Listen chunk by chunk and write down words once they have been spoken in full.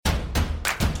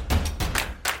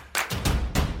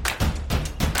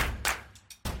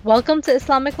Welcome to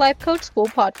Islamic Life Coach School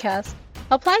Podcast.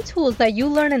 Apply tools that you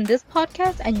learn in this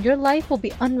podcast and your life will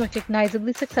be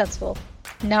unrecognizably successful.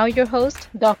 Now your host,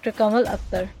 Dr. Kamal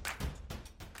Akhtar.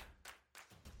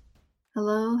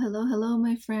 Hello,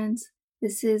 my friends.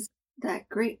 This is that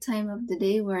great time of the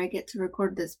day where I get to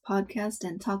record this podcast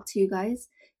and talk to you guys.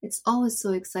 It's always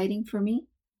so exciting for me.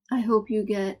 I hope you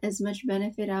get as much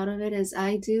benefit out of it as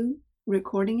I do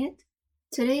recording it.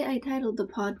 Today I titled the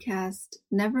podcast,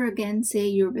 Never Again Say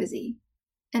You're Busy.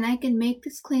 And I can make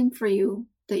this claim for you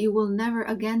that you will never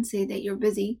again say that you're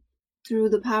busy through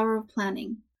the power of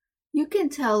planning. You can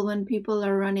tell when people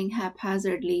are running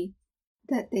haphazardly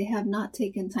that they have not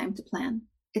taken time to plan.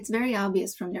 It's very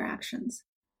obvious from their actions.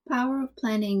 Power of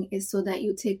planning is so that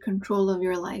you take control of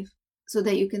your life, so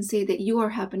that you can say that you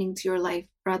are happening to your life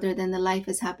rather than the life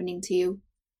is happening to you.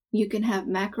 You can have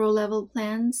macro level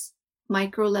plans,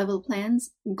 micro level plans,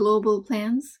 global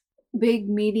plans, big,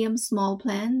 medium, small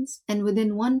plans, and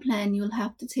within one plan you'll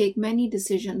have to take many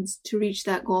decisions to reach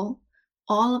that goal.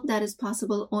 All of that is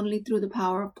possible only through the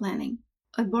power of planning.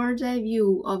 A bird's eye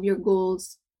view of your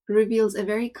goals reveals a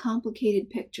very complicated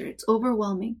picture. It's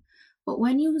overwhelming. But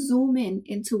when you zoom in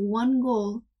into one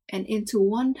goal and into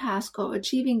one task of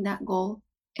achieving that goal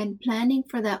and planning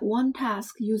for that one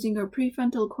task using your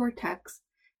prefrontal cortex,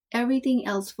 everything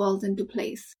else falls into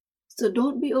place. So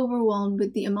don't be overwhelmed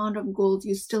with the amount of goals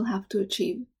you still have to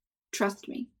achieve. Trust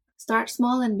me. Start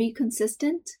small and be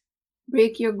consistent.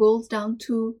 Break your goals down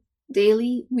to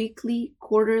daily, weekly,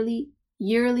 quarterly,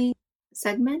 yearly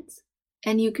segments,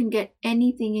 and you can get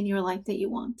anything in your life that you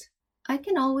want. I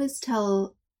can always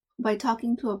tell by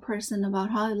talking to a person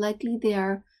about how likely they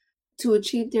are to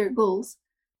achieve their goals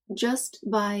just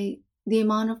by the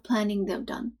amount of planning they've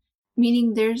done.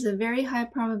 Meaning there's a very high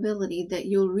probability that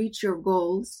you'll reach your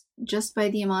goals just by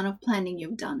the amount of planning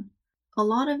you've done. A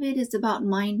lot of it is about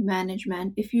mind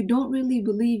management. If you don't really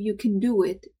believe you can do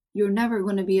it, you're never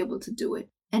going to be able to do it.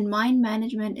 And mind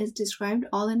management is described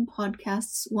all in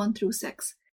podcasts 1 through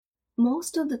 6.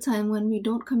 Most of the time when we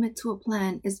don't commit to a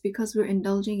plan is because we're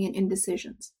indulging in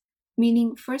indecisions.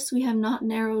 Meaning first we have not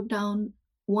narrowed down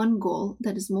one goal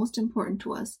that is most important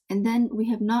to us, and then we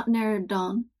have not narrowed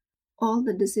down all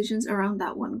the decisions around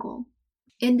that one goal.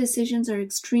 Indecisions are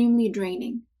extremely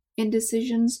draining.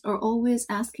 Indecisions are always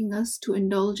asking us to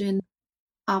indulge in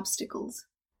obstacles.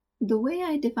 The way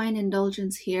I define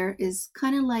indulgence here is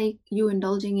kind of like you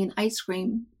indulging in ice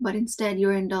cream, but instead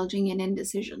you're indulging in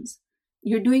indecisions.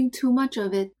 You're doing too much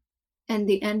of it, and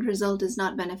the end result is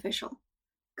not beneficial.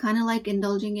 Kind of like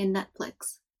indulging in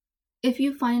Netflix. If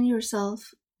you find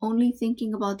yourself only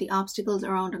thinking about the obstacles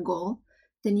around a goal,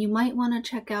 then you might want to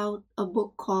check out a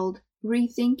book called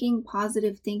Rethinking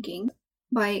Positive Thinking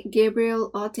by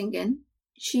Gabrielle Oettingen.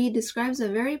 She describes a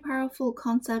very powerful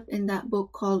concept in that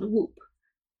book called WOOP.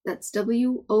 That's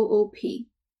WOOP.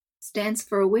 Stands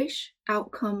for Wish,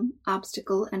 Outcome,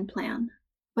 Obstacle, and Plan.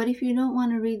 But if you don't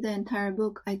want to read the entire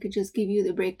book, I could just give you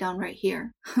the breakdown right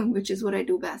here, which is what I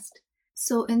do best.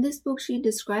 So in this book, she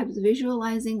describes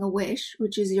visualizing a wish,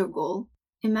 which is your goal,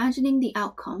 imagining the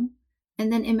outcome,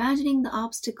 and then imagining the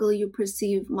obstacle you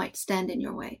perceive might stand in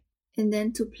your way, and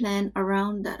then to plan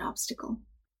around that obstacle.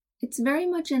 It's very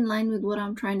much in line with what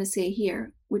I'm trying to say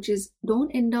here, which is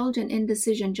don't indulge in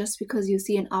indecision just because you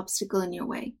see an obstacle in your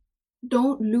way.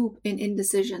 Don't loop in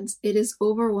indecisions. It is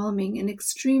overwhelming and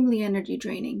extremely energy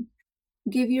draining.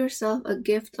 Give yourself a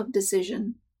gift of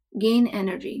decision. Gain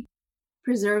energy.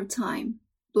 Preserve time.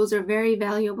 Those are very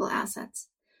valuable assets.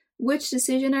 Which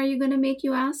decision are you going to make,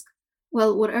 you ask?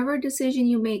 Well, whatever decision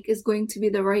you make is going to be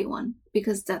the right one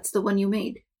because that's the one you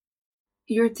made.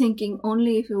 You're thinking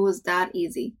only if it was that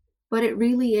easy, but it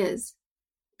really is.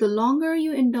 The longer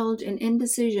you indulge in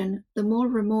indecision, the more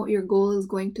remote your goal is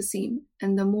going to seem,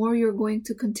 and the more you're going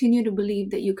to continue to believe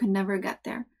that you can never get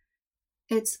there.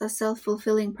 It's a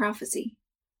self-fulfilling prophecy.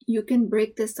 You can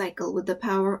break this cycle with the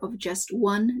power of just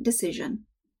one decision: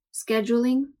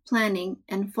 scheduling, planning,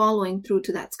 and following through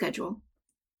to that schedule.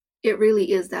 It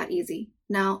really is that easy.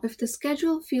 Now, if the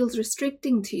schedule feels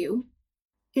restricting to you,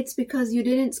 it's because you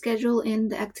didn't schedule in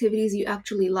the activities you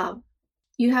actually love.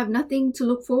 You have nothing to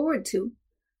look forward to.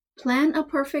 Plan a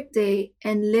perfect day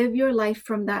and live your life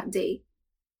from that day.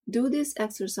 Do this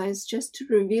exercise just to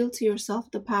reveal to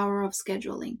yourself the power of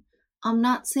scheduling. I'm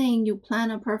not saying you plan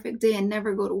a perfect day and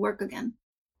never go to work again.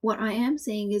 What I am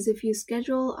saying is if you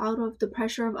schedule out of the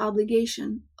pressure of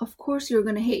obligation, of course you're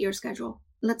going to hate your schedule.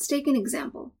 Let's take an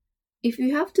example. If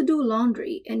you have to do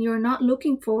laundry and you're not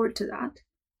looking forward to that,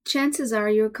 chances are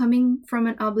you're coming from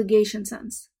an obligation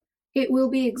sense. It will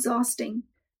be exhausting.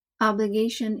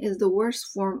 Obligation is the worst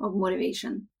form of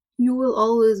motivation. You will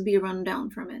always be run down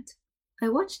from it. I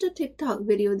watched a TikTok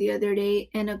video the other day,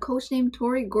 and a coach named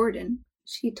Tori Gordon,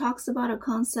 she talks about a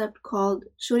concept called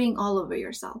shooting all over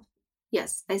yourself.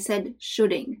 Yes, I said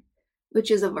shooting, which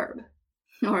is a verb,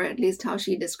 or at least how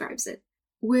she describes it,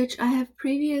 which I have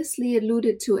previously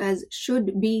alluded to as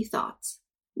should-be thoughts,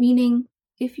 meaning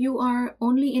if you are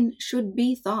only in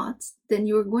should-be thoughts, then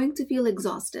you're going to feel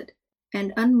exhausted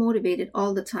and unmotivated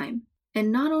all the time. And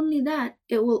not only that,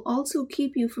 it will also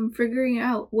keep you from figuring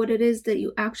out what it is that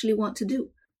you actually want to do.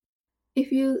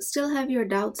 If you still have your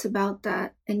doubts about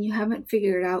that and you haven't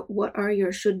figured out what are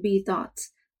your should-be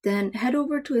thoughts, then head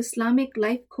over to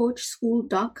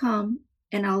IslamicLifeCoachSchool.com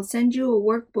and I'll send you a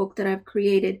workbook that I've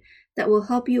created that will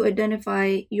help you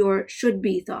identify your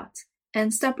should-be thoughts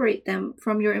and separate them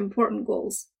from your important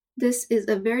goals. This is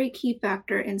a very key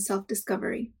factor in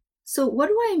self-discovery. So what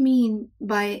do I mean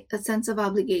by a sense of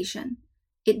obligation?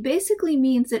 It basically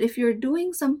means that if you're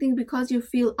doing something because you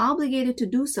feel obligated to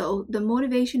do so, the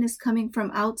motivation is coming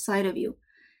from outside of you.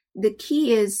 The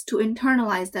key is to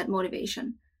internalize that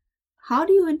motivation. How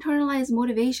do you internalize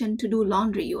motivation to do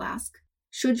laundry, you ask?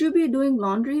 Should you be doing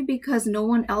laundry because no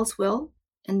one else will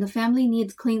and the family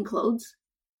needs clean clothes?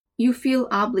 You feel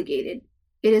obligated.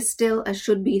 It is still a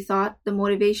should-be thought. The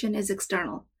motivation is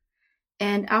external.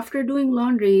 And after doing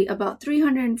laundry about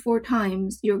 304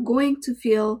 times, you're going to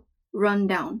feel run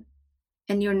down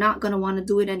and you're not going to want to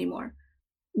do it anymore,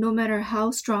 no matter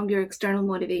how strong your external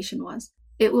motivation was.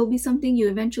 It will be something you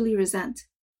eventually resent,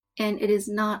 and it is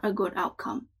not a good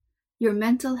outcome. Your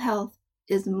mental health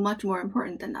is much more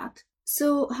important than that.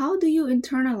 So how do you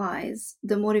internalize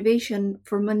the motivation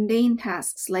for mundane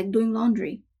tasks like doing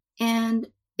laundry? And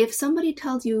if somebody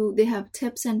tells you they have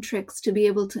tips and tricks to be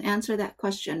able to answer that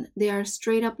question, they are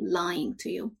straight up lying to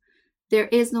you. There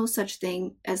is no such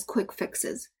thing as quick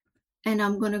fixes. And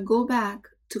I'm going to go back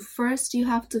to first you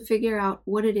have to figure out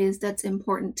what it is that's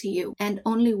important to you and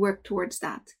only work towards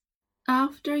that.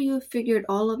 After you've figured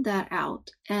all of that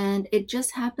out, and it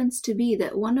just happens to be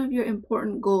that one of your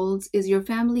important goals is your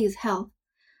family's health,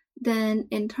 then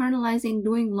internalizing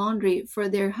doing laundry for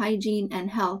their hygiene and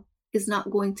health is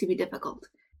not going to be difficult.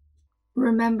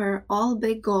 Remember, all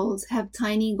big goals have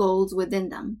tiny goals within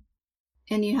them,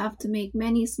 and you have to make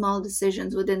many small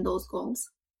decisions within those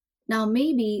goals. Now,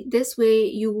 maybe this way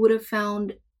you would have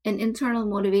found an internal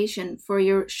motivation for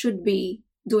your should be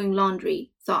doing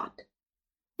laundry thought.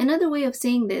 Another way of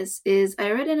saying this is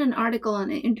I read in an article on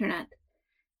the internet,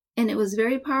 and it was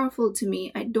very powerful to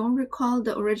me. I don't recall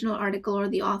the original article or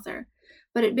the author,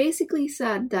 but it basically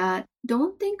said that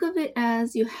don't think of it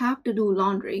as you have to do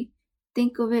laundry.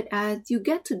 Think of it as you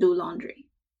get to do laundry.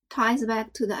 Ties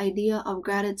back to the idea of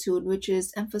gratitude, which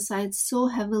is emphasized so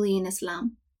heavily in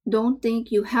Islam. Don't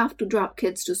think you have to drop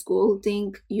kids to school.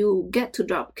 Think you get to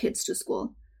drop kids to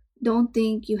school. Don't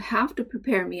think you have to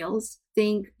prepare meals.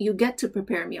 Think you get to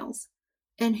prepare meals.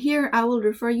 And here I will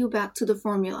refer you back to the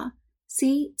formula.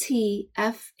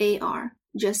 CTFAR.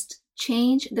 Just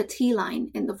change the T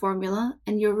line in the formula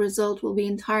and your result will be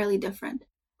entirely different.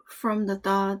 From the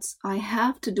thoughts, I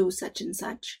have to do such and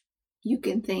such, you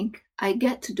can think, I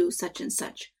get to do such and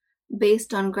such,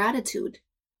 based on gratitude.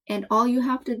 And all you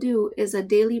have to do is a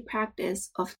daily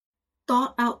practice of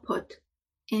thought output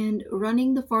and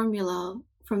running the formula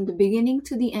from the beginning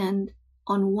to the end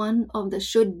on one of the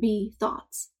should-be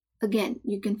thoughts. Again,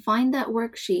 you can find that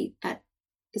worksheet at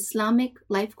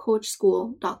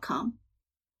IslamicLifeCoachSchool.com.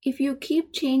 If you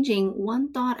keep changing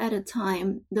one thought at a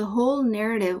time, the whole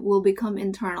narrative will become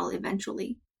internal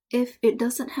eventually. If it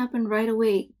doesn't happen right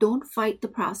away, don't fight the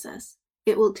process.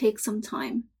 It will take some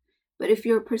time. But if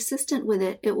you're persistent with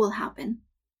it, it will happen.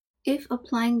 If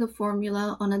applying the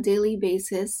formula on a daily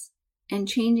basis and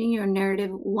changing your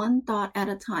narrative one thought at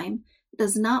a time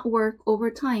does not work over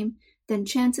time, then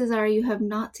chances are you have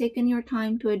not taken your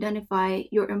time to identify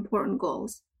your important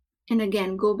goals. And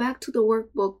again, go back to the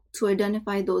workbook to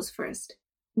identify those first.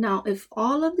 Now, if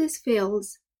all of this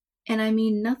fails, and I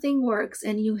mean nothing works,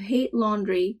 and you hate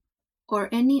laundry or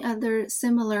any other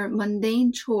similar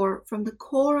mundane chore from the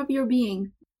core of your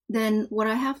being, then what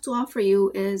I have to offer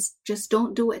you is just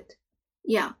don't do it.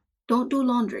 Yeah, don't do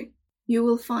laundry. You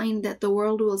will find that the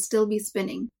world will still be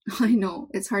spinning. I know,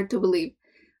 it's hard to believe,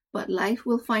 but life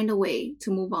will find a way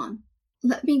to move on.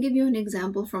 Let me give you an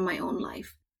example from my own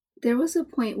life. There was a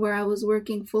point where I was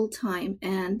working full-time,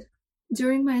 and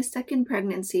during my second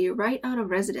pregnancy, right out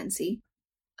of residency,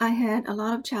 I had a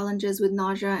lot of challenges with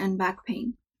nausea and back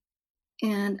pain.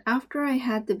 And after I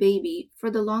had the baby, for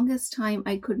the longest time,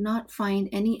 I could not find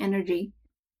any energy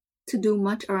to do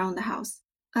much around the house.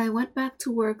 I went back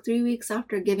to work 3 weeks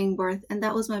after giving birth, and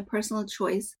that was my personal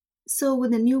choice. So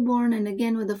with a newborn and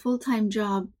again with a full-time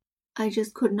job, I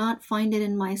just could not find it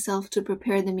in myself to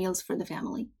prepare the meals for the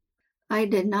family. I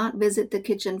did not visit the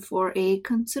kitchen for a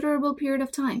considerable period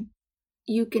of time.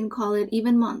 You can call it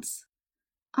even months.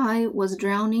 I was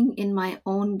drowning in my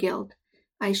own guilt.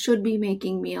 I should be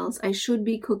making meals. I should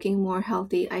be cooking more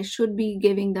healthy. I should be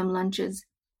giving them lunches.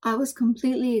 I was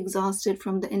completely exhausted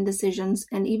from the indecisions,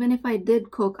 and even if I did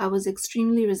cook, I was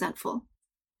extremely resentful.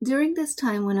 During this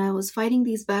time when I was fighting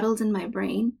these battles in my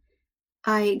brain,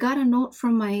 I got a note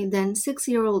from my then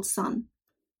 6-year-old son.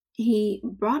 He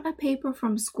brought a paper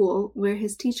from school where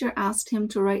his teacher asked him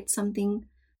to write something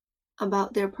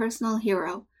about their personal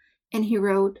hero, and he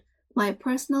wrote, "My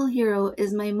personal hero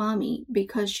is my mommy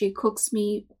because she cooks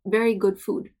me very good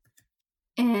food."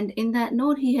 And in that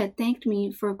note, he had thanked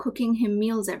me for cooking him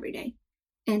meals every day.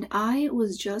 And I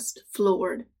was just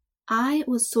floored. I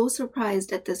was so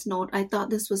surprised at this note, I thought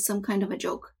this was some kind of a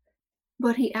joke.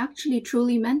 But he actually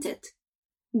truly meant it.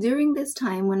 During this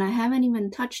time, when I haven't even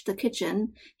touched the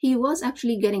kitchen, he was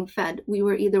actually getting fed. We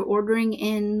were either ordering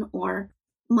in or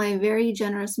my very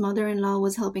generous mother-in-law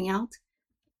was helping out.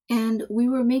 And we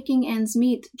were making ends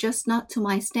meet, just not to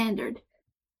my standard.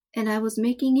 And I was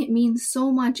making it mean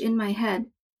so much in my head,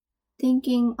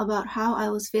 thinking about how I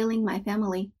was failing my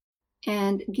family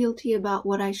and guilty about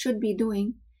what I should be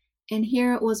doing. And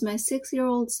here was my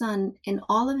 6-year-old son in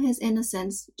all of his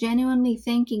innocence, genuinely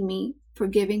thanking me for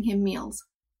giving him meals.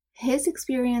 His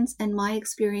experience and my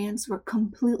experience were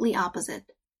completely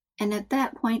opposite. And at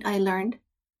that point, I learned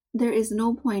there is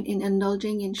no point in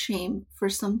indulging in shame for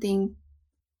something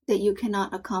that you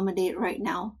cannot accommodate right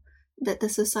now, that the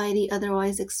society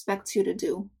otherwise expects you to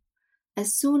do.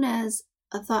 As soon as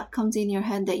a thought comes in your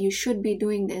head that you should be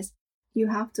doing this, you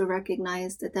have to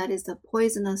recognize that that is a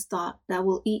poisonous thought that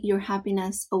will eat your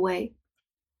happiness away.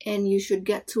 And you should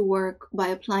get to work by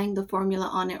applying the formula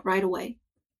on it right away.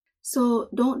 So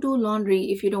don't do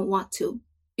laundry if you don't want to.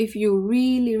 If you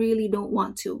really, really don't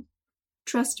want to.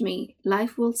 Trust me,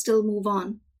 life will still move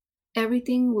on.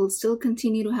 Everything will still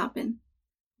continue to happen.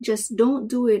 Just don't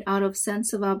do it out of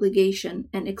sense of obligation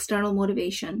and external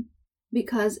motivation,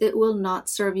 because it will not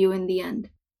serve you in the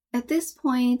end. At this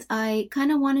point, I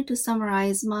kind of wanted to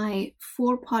summarize my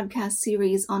 4 podcast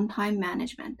series on time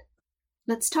management.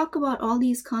 Let's talk about all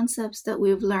these concepts that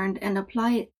we've learned and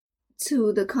apply it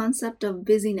to the concept of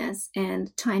busyness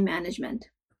and time management.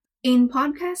 In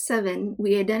podcast 7,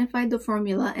 we identified the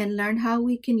formula and learned how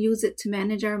we can use it to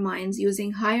manage our minds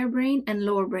using higher brain and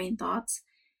lower brain thoughts.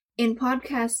 In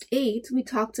podcast 8, we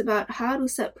talked about how to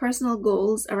set personal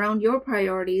goals around your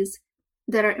priorities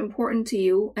that are important to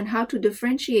you and how to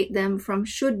differentiate them from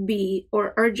should be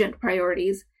or urgent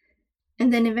priorities.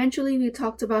 And then eventually we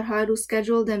talked about how to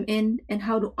schedule them in and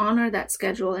how to honor that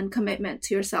schedule and commitment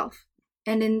to yourself.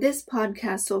 And in this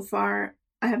podcast so far,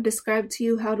 I have described to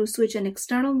you how to switch an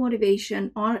external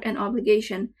motivation or an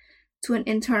obligation to an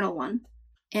internal one.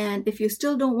 And if you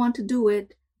still don't want to do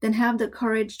it, then have the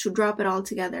courage to drop it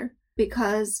altogether,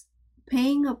 because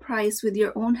paying a price with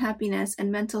your own happiness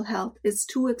and mental health is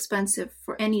too expensive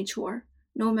for any chore,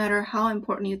 no matter how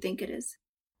important you think it is.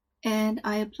 And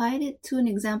I applied it to an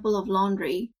example of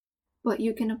laundry, but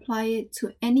you can apply it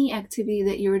to any activity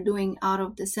that you're doing out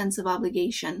of the sense of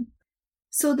obligation.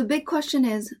 So the big question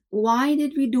is, why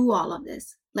did we do all of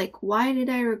this? Like, why did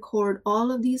I record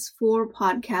all of these 4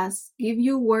 podcasts, give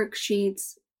you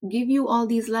worksheets, give you all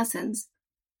these lessons,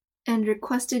 and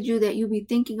requested you that you be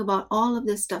thinking about all of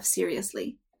this stuff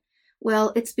seriously?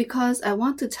 Well, it's because I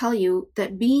want to tell you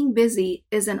that being busy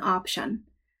is an option.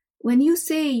 When you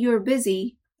say you're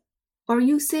busy, or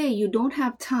you say you don't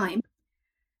have time,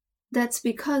 that's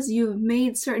because you've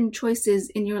made certain choices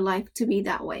in your life to be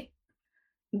that way.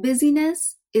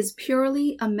 Busyness is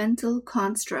purely a mental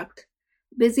construct.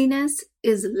 Busyness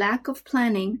is lack of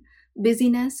planning.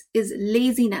 Busyness is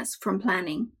laziness from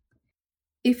planning.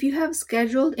 If you have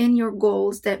scheduled in your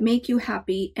goals that make you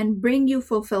happy and bring you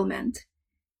fulfillment,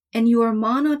 and you are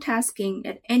monotasking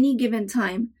at any given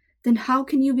time, then how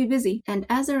can you be busy? And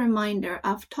as a reminder,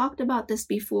 I've talked about this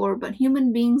before, but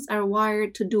human beings are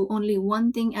wired to do only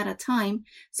one thing at a time.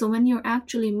 So when you're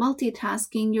actually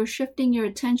multitasking, you're shifting your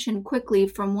attention quickly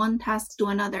from one task to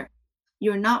another.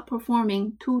 You're not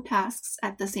performing 2 tasks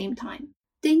at the same time.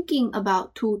 Thinking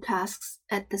about 2 tasks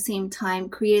at the same time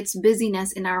creates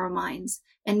busyness in our minds.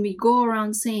 And we go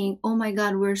around saying, oh my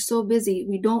God, we're so busy,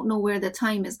 we don't know where the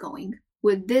time is going.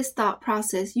 With this thought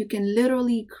process, you can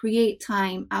literally create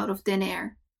time out of thin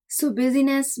air. So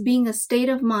busyness being a state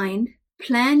of mind,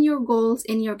 plan your goals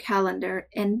in your calendar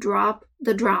and drop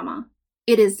the drama.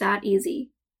 It is that easy.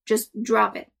 Just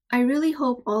drop it. I really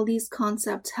hope all these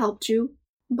concepts helped you,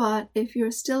 but if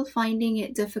you're still finding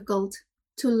it difficult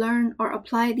to learn or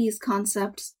apply these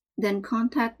concepts, then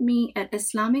contact me at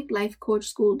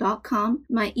islamiclifecoachschool.com.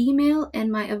 My email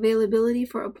and my availability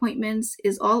for appointments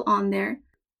is all on there.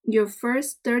 Your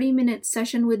first 30-minute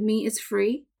session with me is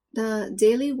free. The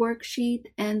daily worksheet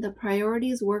and the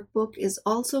priorities workbook is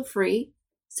also free.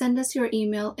 Send us your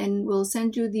email and we'll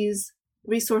send you these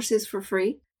resources for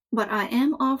free. But I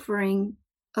am offering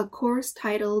a course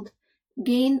titled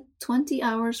Gain 20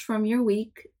 Hours from Your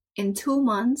Week in 2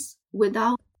 months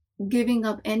without giving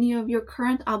up any of your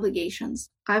current obligations.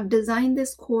 I've designed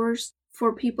this course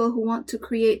for people who want to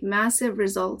create massive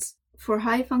results, for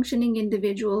high-functioning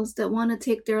individuals that want to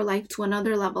take their life to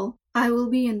another level. I will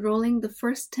be enrolling the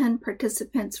first 10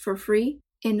 participants for free,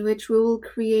 in which we will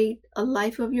create a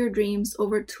life of your dreams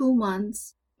over 2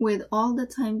 months with all the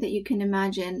time that you can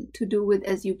imagine to do with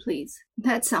as you please.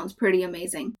 That sounds pretty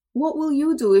amazing. What will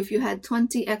you do if you had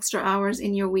 20 extra hours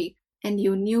in your week and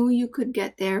you knew you could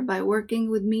get there by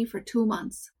working with me for 2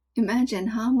 months? Imagine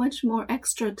how much more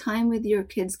extra time with your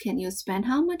kids can you spend,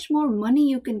 how much more money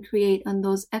you can create on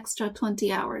those extra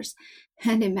 20 hours.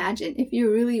 And imagine if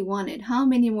you really wanted, how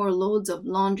many more loads of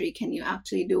laundry can you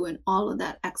actually do in all of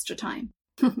that extra time?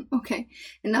 Okay,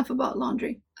 enough about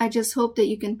laundry. I just hope that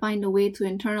you can find a way to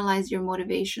internalize your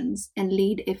motivations and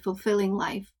lead a fulfilling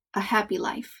life, a happy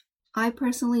life. I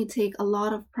personally take a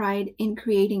lot of pride in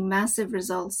creating massive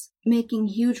results, making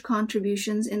huge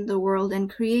contributions in the world, and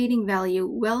creating value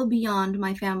well beyond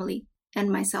my family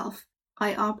and myself.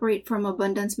 I operate from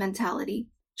abundance mentality.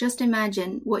 Just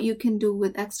imagine what you can do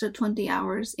with extra 20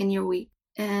 hours in your week.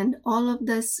 And all of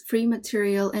this free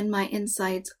material and my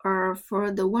insights are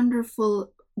for the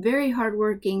wonderful, very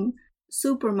hardworking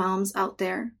super moms out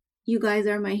there. You guys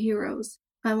are my heroes.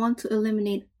 I want to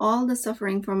eliminate all the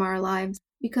suffering from our lives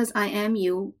because I am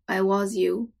you, I was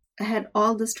you, I had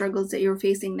all the struggles that you're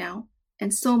facing now,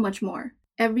 and so much more.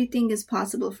 Everything is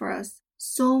possible for us,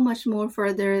 so much more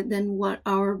further than what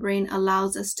our brain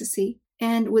allows us to see.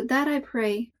 And with that, I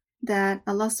pray that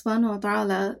Allah subhanahu wa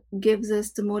ta'ala gives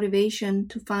us the motivation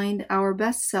to find our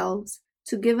best selves,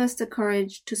 to give us the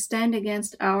courage to stand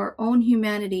against our own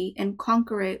humanity and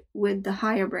conquer it with the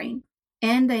higher brain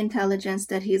and the intelligence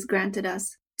that He's granted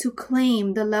us, to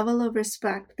claim the level of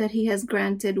respect that He has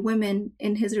granted women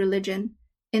in His religion,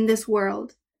 in this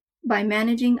world, by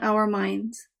managing our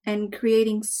minds and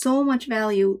creating so much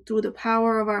value through the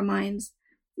power of our minds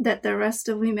that the rest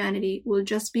of humanity will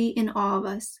just be in awe of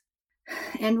us.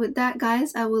 And with that,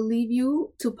 guys, I will leave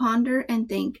you to ponder and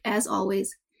think, as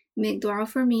always. Make dua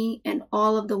for me and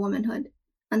all of the womanhood.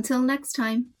 Until next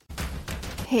time.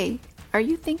 Hey, are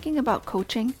you thinking about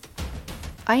coaching?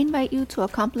 I invite you to a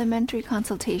complimentary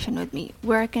consultation with me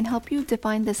where I can help you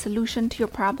define the solution to your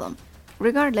problem,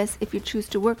 regardless if you choose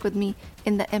to work with me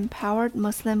in the Empowered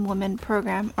Muslim Women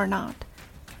program or not.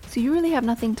 So you really have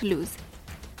nothing to lose.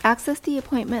 Access the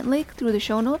appointment link through the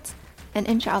show notes, and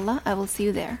inshallah, I will see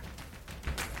you there.